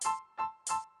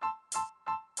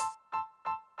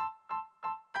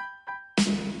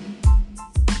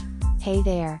Hey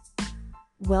there!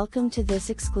 Welcome to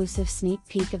this exclusive sneak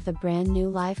peek of the brand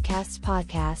new Livecasts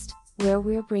podcast, where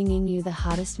we're bringing you the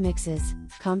hottest mixes,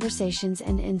 conversations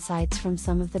and insights from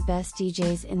some of the best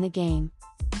DJs in the game.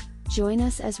 Join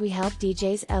us as we help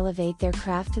DJs elevate their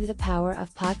craft through the power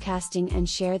of podcasting and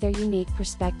share their unique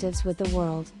perspectives with the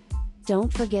world.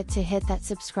 Don't forget to hit that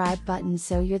subscribe button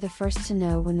so you're the first to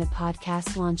know when the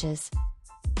podcast launches.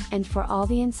 And for all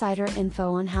the insider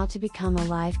info on how to become a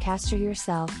Livecaster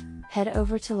yourself, head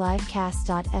over to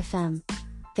livecast.fm.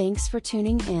 Thanks for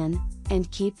tuning in,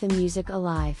 and keep the music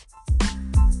alive.